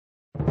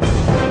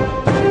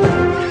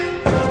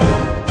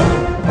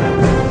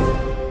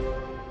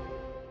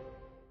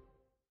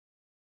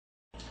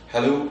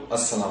Hello,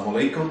 Assalamu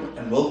alaikum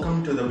and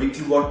welcome to the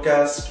weekly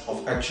podcast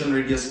of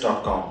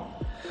actionradius.com.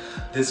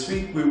 This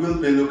week we will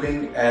be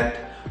looking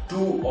at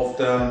two of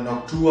the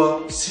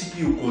Noctua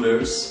CPU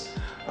coolers.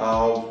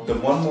 The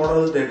one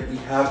model that we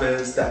have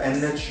is the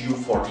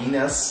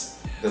NH-U14S,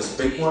 this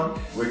big one,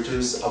 which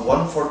is a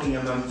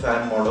 140mm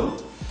fan model,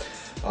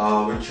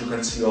 which you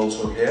can see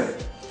also here,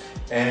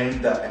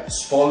 and the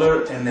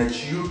smaller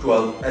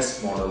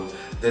NH-U12S model.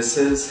 This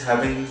is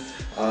having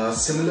a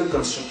similar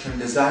construction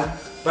design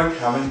but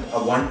having a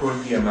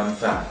 120mm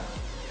fan,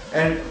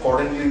 and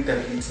accordingly the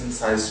heatsink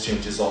size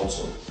changes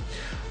also.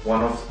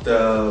 One of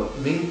the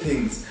main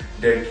things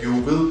that you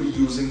will be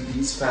using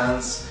these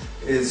fans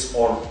is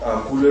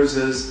coolers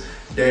is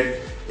that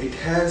it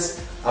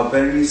has a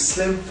very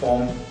slim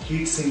form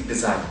heatsink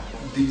design.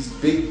 These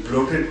big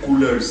bloated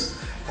coolers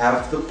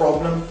have the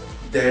problem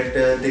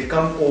that they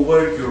come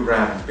over your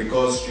RAM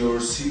because your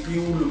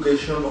CPU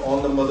location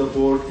on the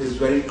motherboard is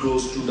very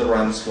close to the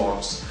RAM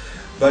slots.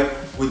 But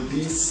with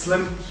these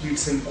slim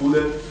heatsink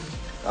cooler,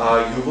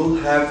 you will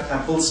have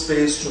ample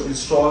space to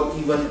install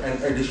even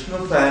an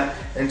additional fan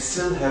and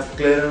still have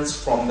clearance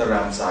from the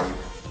RAM side.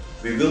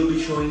 We will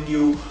be showing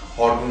you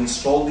how to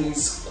install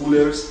these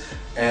coolers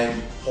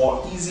and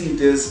how easy it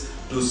is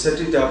to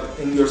set it up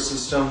in your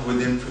system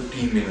within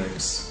 15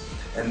 minutes.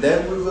 And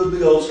then we will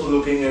be also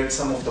looking at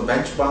some of the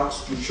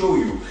benchmarks to show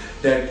you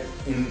that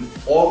in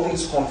all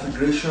these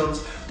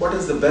configurations, what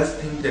is the best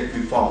thing that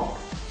we found.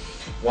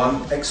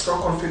 One extra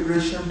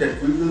configuration that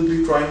we will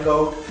be trying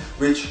out,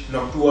 which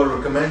Noctua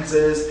recommends,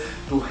 is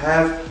to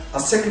have a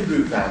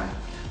secondary fan.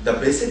 The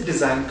basic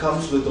design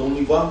comes with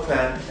only one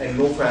fan and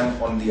no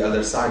fan on the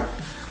other side.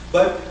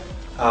 But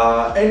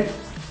and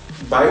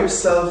by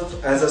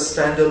itself as a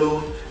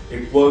standalone,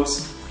 it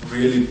works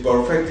really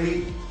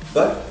perfectly.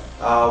 But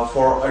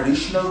for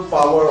additional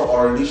power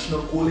or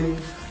additional cooling,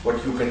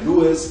 what you can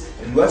do is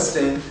invest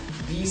in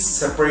these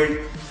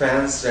separate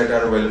fans that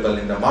are available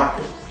in the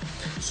market.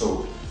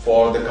 So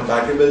for the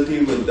compatibility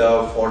with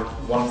the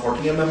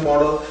 140mm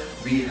model,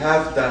 we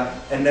have the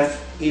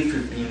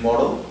NF-A15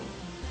 model,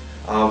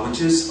 which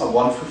is a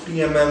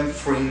 150mm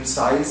frame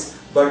size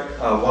but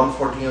a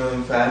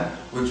 140mm fan,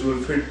 which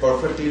will fit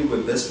perfectly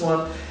with this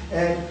one.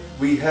 And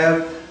we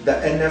have the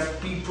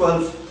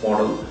NF-P12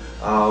 model,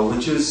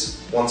 which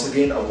is once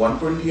again a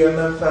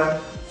 120mm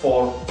fan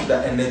for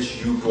the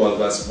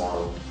NH-U12S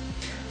model.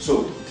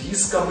 So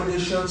these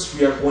combinations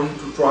we are going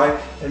to try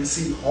and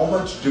see how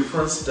much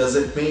difference does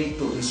it make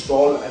to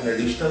install an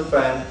additional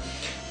fan.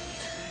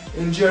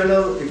 In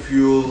general, if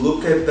you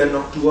look at the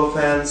Noctua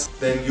fans,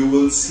 then you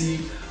will see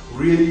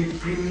really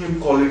premium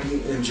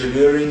quality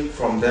engineering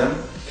from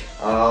them,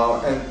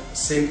 and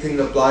same thing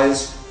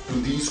applies to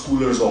these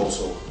coolers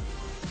also.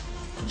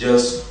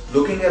 Just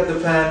looking at the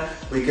fan,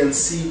 we can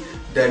see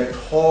that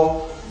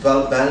how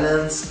well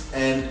balanced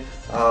and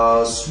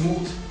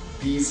smooth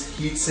these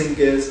heatsink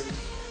is,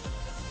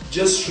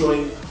 just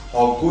showing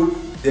how good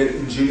their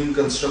engineering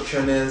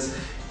construction is.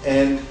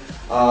 And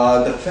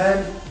the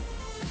fan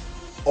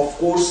of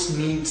course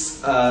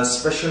needs a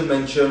special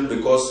mention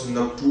because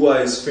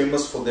Noctua is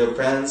famous for their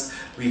fans.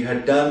 We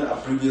had done a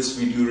previous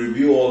video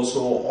review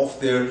also of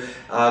their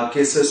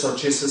cases or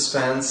chassis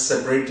fans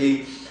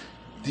separately.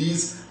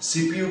 These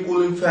CPU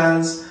cooling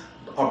fans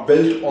are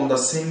built on the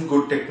same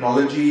good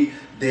technology.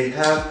 They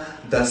have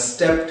the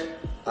stepped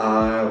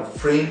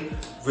frame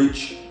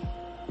which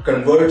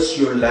converts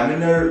your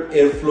laminar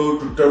airflow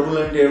to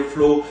turbulent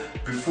airflow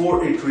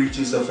before it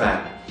reaches the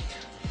fan.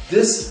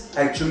 This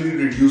actually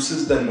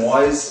reduces the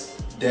noise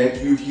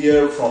that you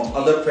hear from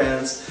other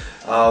fans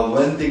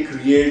when they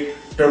create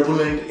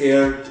turbulent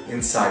air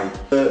inside.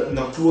 The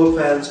Noctua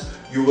fans,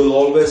 you will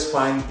always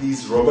find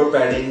these rubber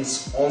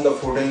paddings on the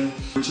footing,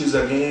 which is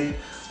again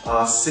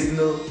a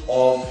signal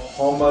of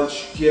how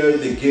much care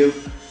they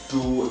give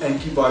to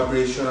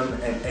anti-vibration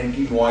and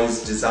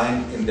anti-noise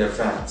design in their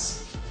fans.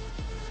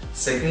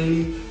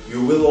 Secondly,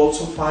 you will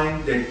also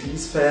find that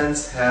these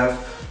fans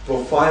have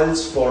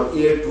profiles for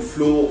air to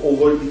flow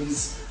over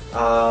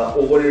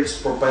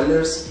its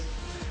propellers.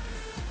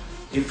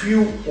 If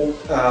you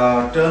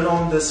turn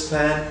on this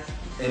fan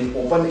in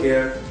open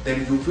air,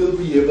 then you will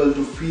be able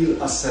to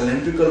feel a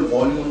cylindrical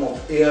volume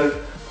of air,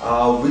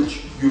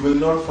 which you will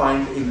not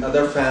find in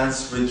other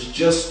fans which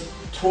just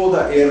throw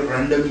the air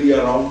randomly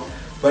around,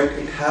 but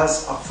it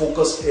has a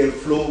focused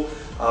airflow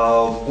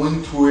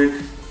going through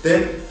it.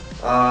 Then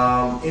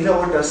in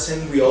our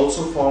testing, we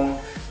also found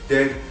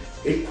that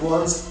it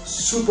runs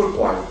super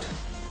quiet.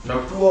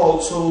 Noctua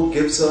also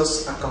gives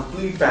us a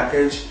complete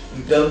package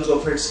in terms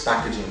of its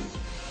packaging.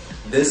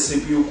 This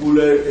CPU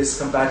cooler is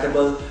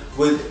compatible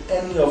with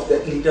any of the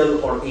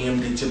Intel or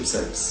AMD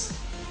chipsets.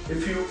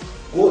 If you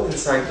go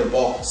inside the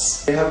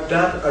box, they have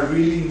done a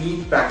really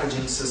neat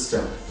packaging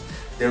system.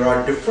 There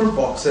are different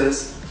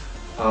boxes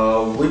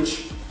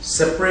which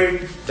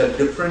separate the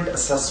different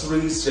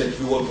accessories that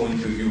you are going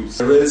to use.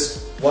 There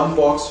is one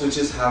box which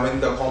is having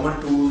the common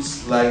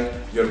tools like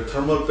your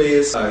thermal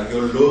paste,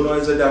 your low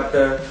noise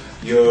adapter,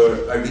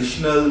 your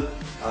additional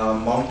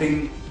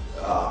mounting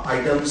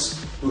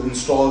items to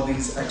install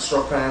these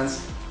extra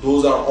fans.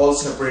 Those are all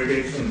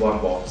separated in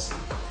one box.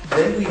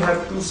 Then we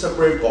have two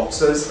separate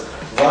boxes,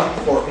 one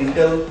for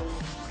Intel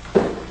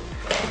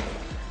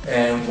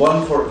and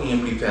one for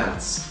AMD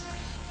fans.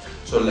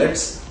 So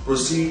let's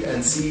proceed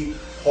and see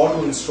how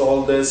to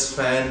install this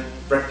fan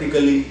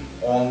practically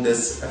on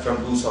this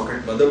FM2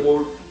 socket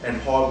motherboard and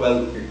how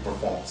well it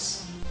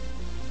performs.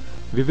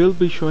 We will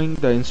be showing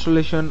the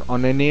installation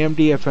on an AMD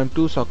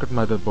FM2 socket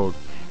motherboard,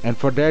 and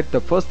for that the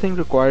first thing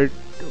required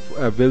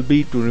will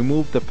be to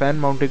remove the fan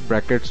mounting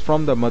brackets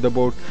from the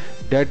motherboard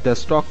that the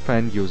stock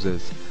fan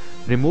uses.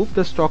 Remove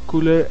the stock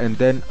cooler and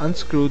then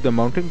unscrew the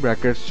mounting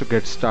brackets to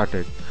get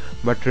started.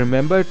 But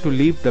remember to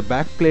leave the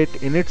back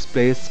plate in its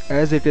place,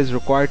 as it is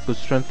required to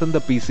strengthen the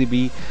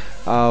PCB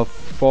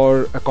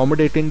for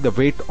accommodating the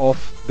weight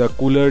of the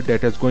cooler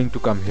that is going to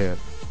come here.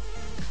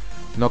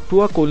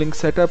 Noctua cooling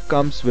setup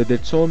comes with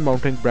its own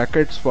mounting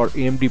brackets for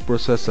AMD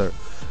processor.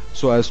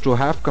 So as to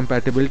have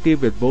compatibility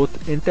with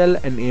both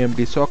Intel and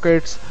AMD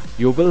sockets,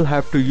 you will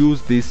have to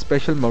use these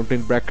special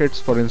mounting brackets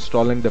for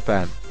installing the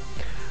fan.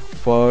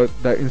 For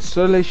the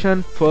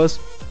installation, first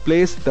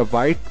place the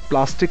white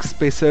plastic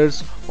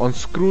spacers on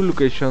screw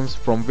locations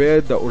from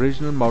where the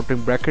original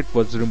mounting bracket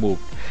was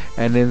removed,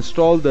 and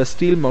install the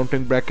steel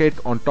mounting bracket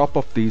on top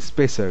of these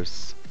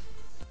spacers.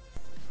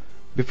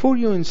 Before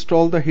you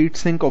install the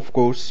heatsink, of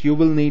course, you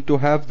will need to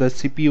have the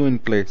CPU in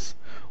place.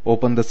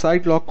 Open the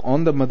side lock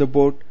on the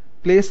motherboard,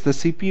 place the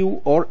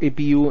CPU or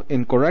APU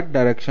in correct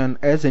direction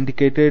as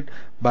indicated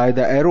by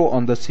the arrow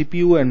on the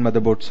CPU and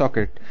motherboard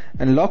socket,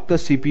 and lock the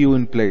CPU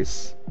in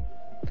place.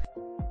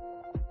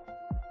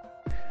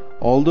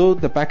 Although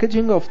the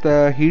packaging of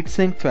the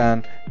heatsink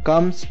fan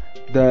comes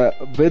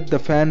with the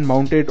fan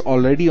mounted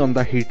already on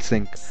the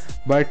heatsink,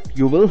 but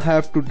you will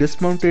have to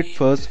dismount it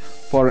first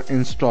for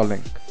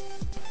installing.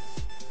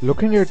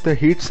 Looking at the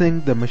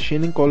heatsink, the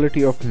machining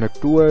quality of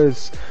Noctua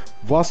is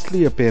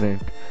vastly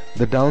apparent.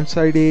 The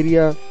downside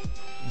area,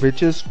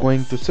 which is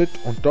going to sit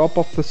on top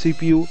of the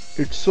CPU,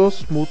 it's so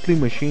smoothly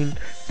machined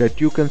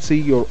that you can see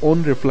your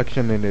own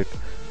reflection in it.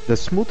 The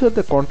smoother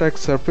the contact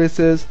surface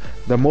is,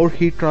 the more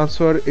heat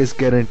transfer is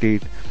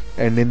guaranteed,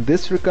 and in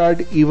this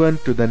regard, even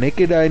to the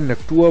naked eye,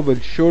 Noctua will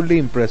surely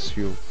impress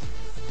you.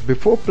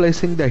 Before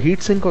placing the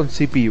heatsink on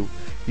CPU,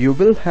 you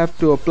will have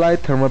to apply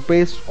thermal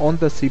paste on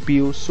the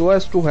CPU so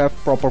as to have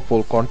proper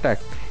full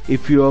contact.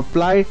 If you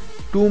apply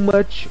too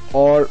much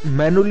or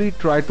manually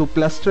try to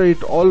plaster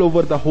it all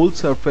over the whole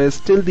surface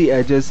till the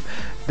edges,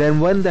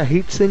 then when the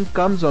heatsink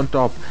comes on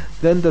top,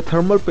 then the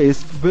thermal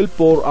paste will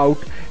pour out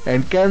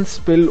and can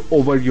spill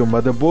over your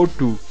motherboard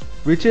too,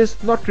 which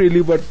is not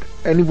really what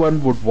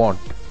anyone would want.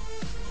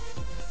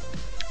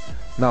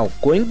 Now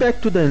going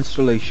back to the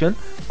installation,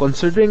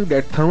 considering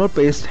that thermal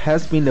paste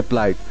has been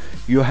applied,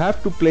 you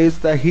have to place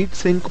the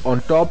heatsink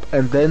on top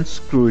and then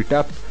screw it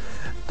up.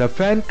 The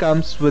fan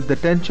comes with the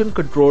tension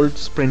controlled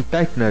spring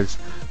tighteners,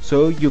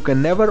 so you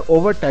can never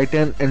over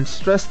tighten and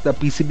stress the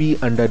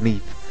PCB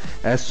underneath.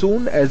 As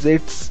soon as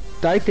it's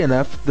tight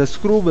enough, the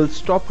screw will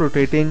stop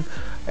rotating,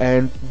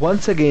 and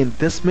once again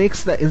this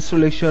makes the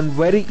installation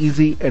very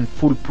easy and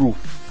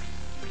foolproof.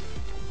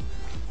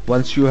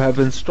 Once you have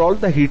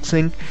installed the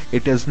heatsink,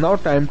 it is now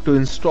time to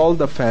install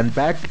the fan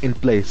back in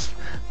place.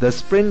 The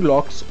spring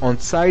locks on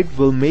side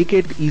will make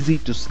it easy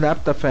to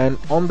snap the fan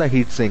on the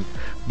heatsink,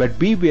 but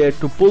beware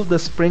to pull the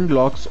spring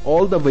locks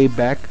all the way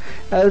back,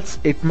 else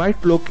it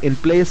might look in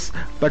place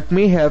but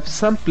may have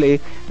some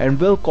play and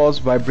will cause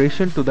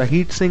vibration to the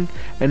heatsink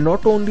and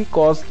not only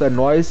cause the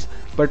noise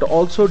but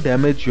also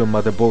damage your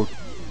motherboard.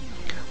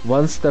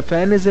 Once the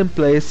fan is in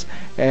place,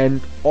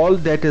 and all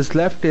that is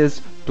left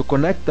is to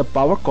connect the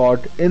power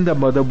cord in the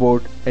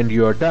motherboard, and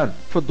you are done.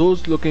 For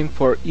those looking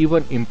for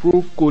even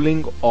improved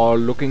cooling or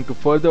looking to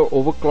further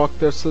overclock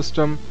their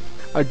system,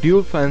 a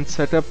dual fan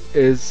setup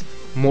is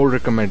more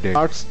recommended.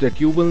 Parts that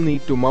you will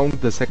need to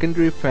mount the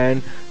secondary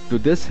fan to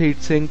this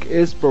heatsink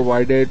is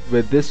provided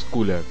with this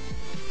cooler,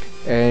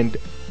 and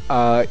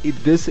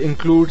this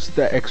includes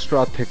the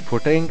extra thick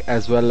footing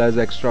as well as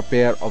extra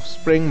pair of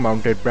spring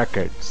mounted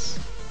brackets.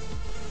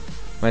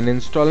 When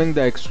installing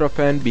the extra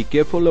fan, be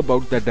careful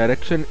about the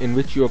direction in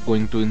which you are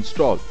going to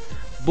install.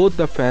 Both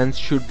the fans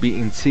should be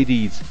in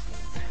series.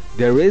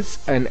 There is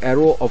an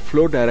arrow of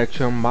flow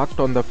direction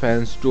marked on the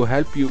fans to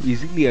help you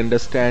easily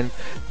understand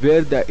where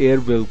the air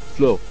will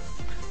flow.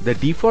 The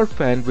default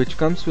fan, which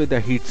comes with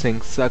the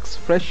heatsink, sucks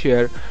fresh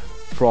air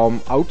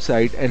from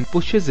outside and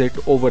pushes it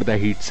over the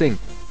heatsink.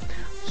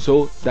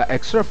 So the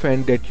extra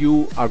fan that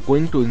you are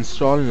going to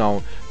install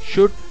now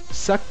should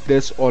suck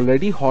this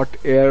already hot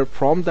air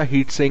from the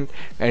heatsink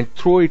and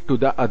throw it to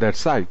the other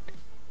side.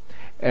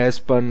 As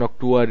per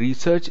Noctua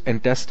research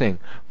and testing,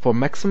 for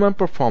maximum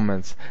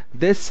performance,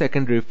 this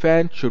secondary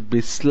fan should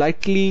be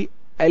slightly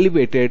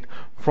elevated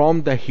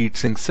from the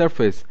heatsink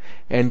surface,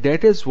 and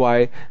that is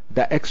why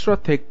the extra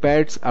thick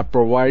pads are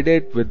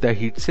provided with the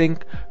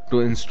heatsink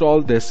to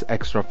install this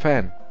extra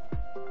fan.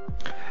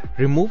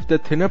 Remove the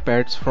thinner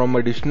pads from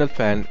additional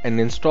fan and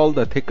install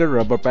the thicker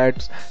rubber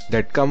pads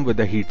that come with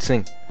the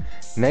heatsink.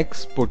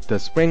 Next, put the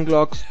spring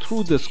locks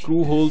through the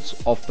screw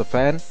holes of the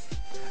fan.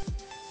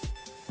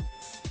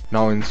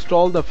 Now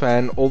install the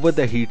fan over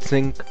the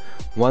heatsink,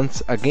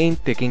 once again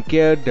taking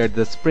care that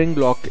the spring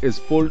lock is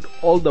pulled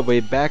all the way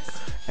back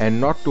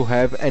and not to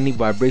have any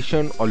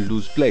vibration or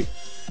loose play.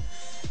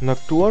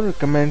 Noctua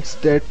recommends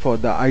that for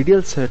the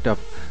ideal setup,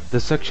 the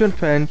suction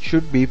fan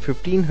should be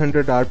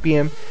 1500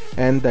 rpm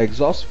and the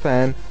exhaust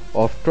fan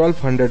of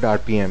 1200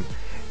 rpm,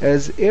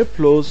 as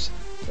airflows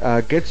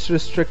gets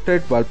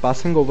restricted while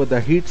passing over the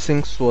heat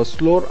sink, so a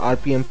slower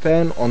rpm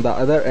fan on the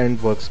other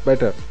end works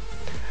better.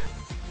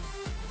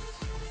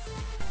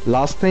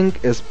 Last thing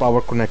is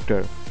power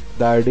connector.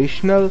 The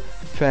additional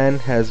fan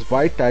has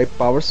Y-type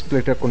power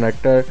splitter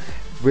connector,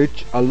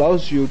 which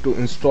allows you to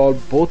install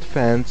both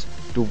fans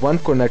to one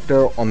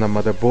connector on the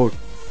motherboard,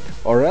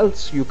 or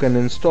else you can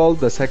install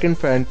the second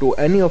fan to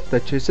any of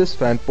the chassis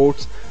fan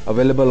ports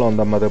available on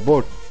the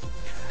motherboard.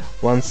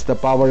 Once the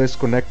power is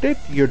connected,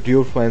 your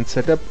dual fan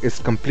setup is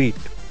complete.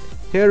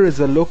 Here is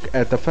a look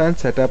at the fan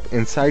setup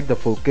inside the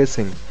full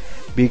casing.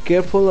 Be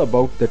careful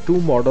about the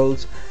two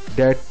models,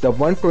 that the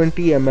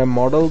 120mm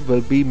model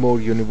will be more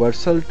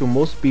universal to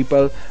most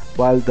people,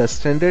 while the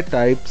standard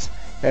types,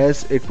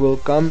 as it will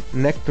come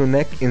neck to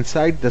neck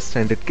inside the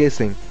standard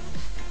casing.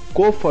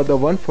 Go for the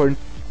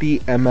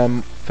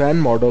 140mm fan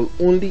model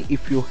only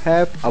if you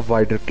have a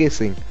wider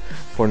casing.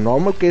 For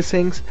normal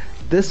casings,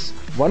 this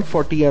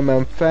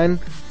 140mm fan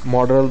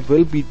model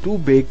will be too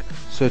big,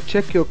 so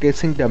check your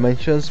casing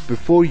dimensions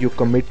before you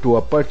commit to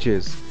a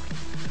purchase.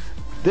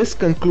 This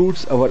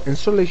concludes our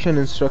installation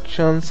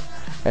instructions,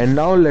 and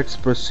now let's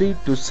proceed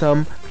to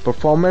some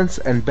performance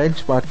and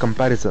benchmark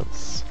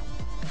comparisons.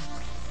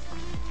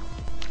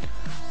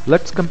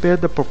 Let's compare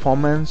the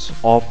performance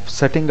of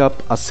setting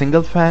up a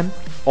single fan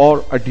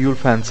or a dual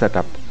fan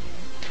setup.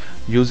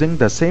 Using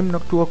the same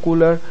Noctua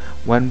cooler,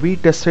 when we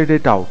tested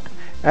it out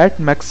at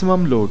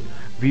maximum load,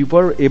 we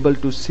were able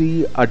to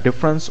see a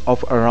difference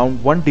of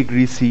around 1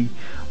 degree C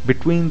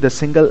between the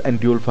single and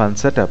dual fan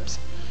setups.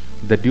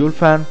 The dual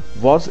fan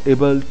was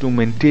able to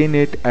maintain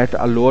it at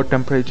a lower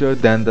temperature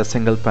than the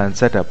single fan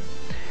setup,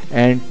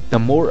 and the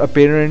more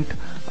apparent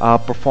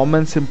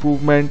performance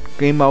improvement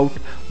came out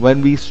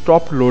when we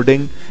stopped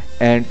loading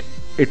and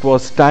it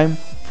was time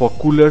for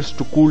coolers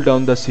to cool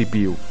down the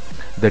CPU.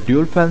 The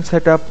dual fan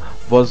setup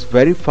was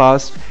very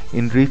fast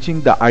in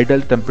reaching the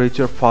ideal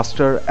temperature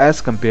faster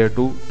as compared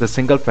to the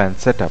single fan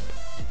setup.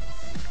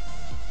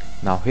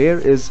 Now here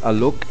is a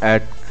look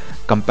at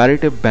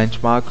comparative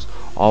benchmarks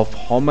of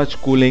how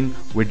much cooling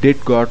we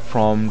did got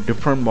from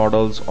different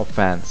models of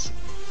fans.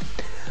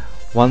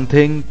 One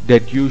thing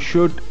that you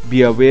should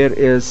be aware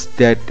is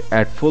that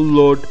at full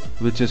load,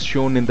 which is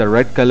shown in the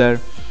red color,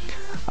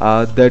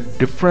 the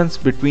difference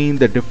between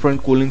the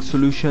different cooling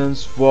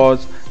solutions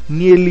was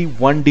nearly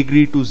 1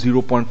 degree to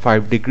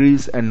 0.5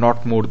 degrees and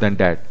not more than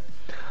that.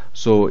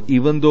 So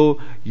even though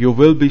you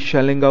will be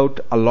shelling out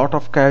a lot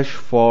of cash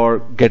for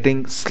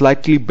getting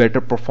slightly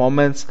better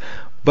performance,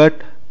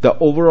 but the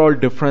overall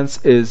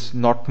difference is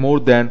not more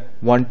than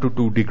 1 to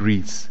 2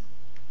 degrees.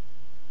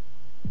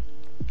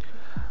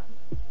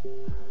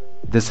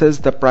 This is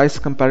the price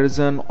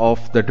comparison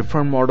of the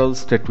different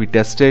models that we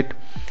tested.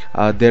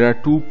 There are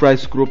two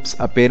price groups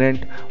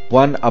apparent,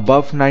 one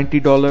above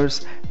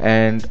 $90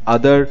 and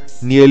other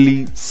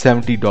nearly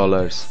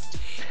 $70.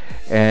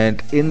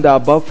 And in the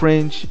above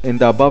range, in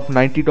the above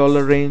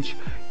 $90 range,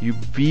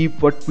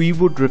 what we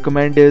would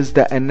recommend is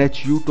the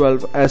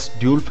NH-U12S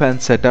dual fan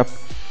setup,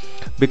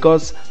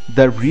 because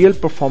the real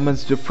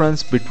performance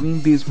difference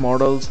between these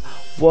models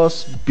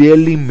was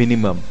barely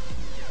minimum,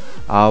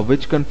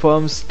 which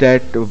confirms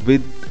that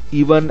with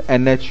even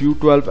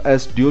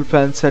NH-U12S dual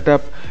fan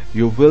setup,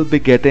 you will be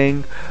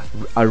getting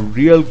a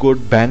real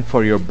good bang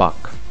for your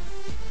buck.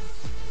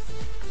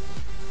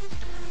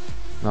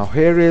 Now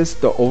here is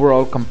the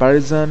overall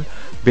comparison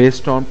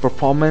based on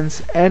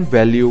performance and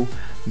value,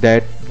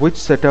 that which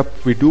setup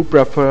we do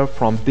prefer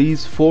from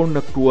these 4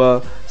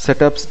 Noctua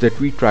setups that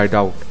we tried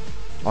out.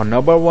 On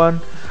number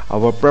 1,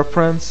 our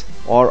preference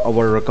or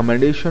our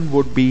recommendation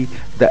would be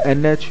the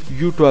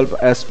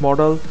NH-U12S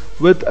model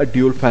with a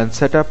dual fan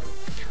setup.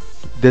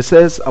 This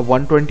is a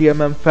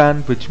 120mm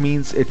fan, which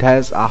means it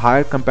has a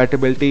higher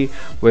compatibility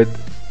with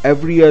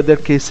every other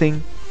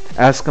casing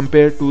as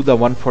compared to the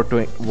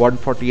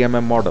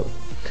 140mm model,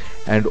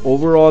 and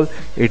overall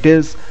it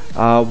is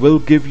will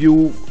give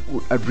you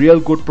a real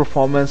good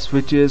performance,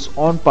 which is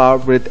on par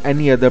with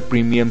any other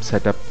premium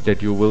setup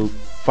that you will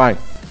find.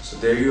 So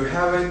there you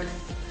have it.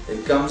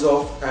 It comes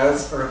off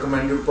as a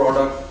recommended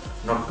product.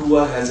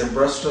 Noctua has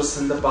impressed us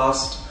in the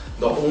past.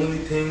 The only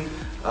thing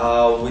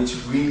which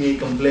we may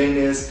complain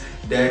is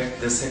that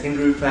the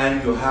secondary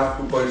fan you have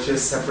to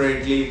purchase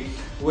separately,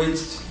 which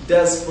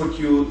does put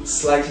you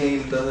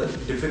slightly in the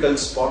difficult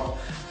spot.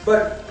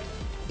 But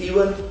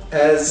even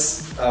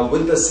as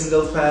with the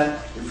single fan,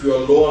 if you are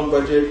low on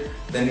budget,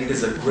 then it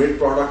is a great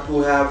product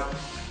to have.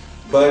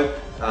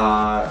 But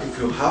if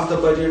you have the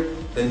budget,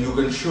 then you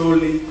can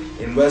surely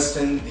invest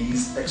in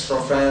these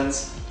extra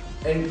fans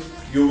and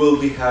you will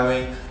be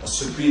having a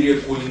superior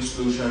cooling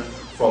solution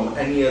from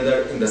any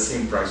other in the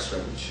same price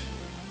range.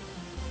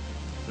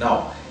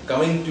 Now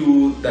coming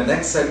to the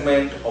next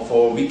segment of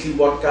our weekly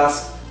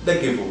podcast, the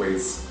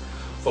giveaways.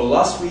 For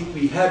last week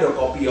we had a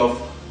copy of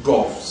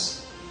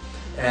Dwarfs,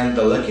 and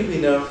the lucky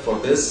winner for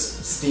this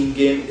Steam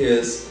game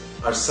is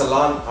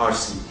Arsalan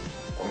RC.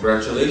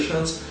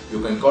 Congratulations, you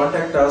can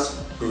contact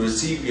us to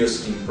receive your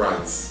Steam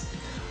prize.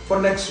 For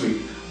next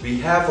week we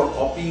have a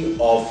copy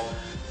of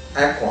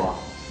Aquan,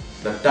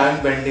 the time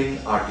bending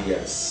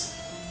RTS.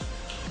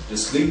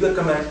 Just leave the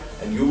comment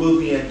and you will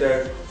be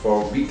entered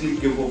for a weekly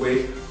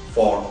giveaway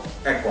for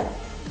Aquan.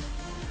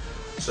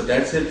 So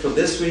that's it for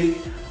this week.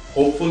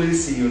 Hopefully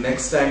see you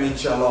next time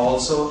inshallah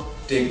also.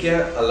 Take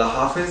care. Allah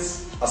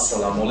Hafiz.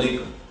 Assalamu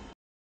alaikum.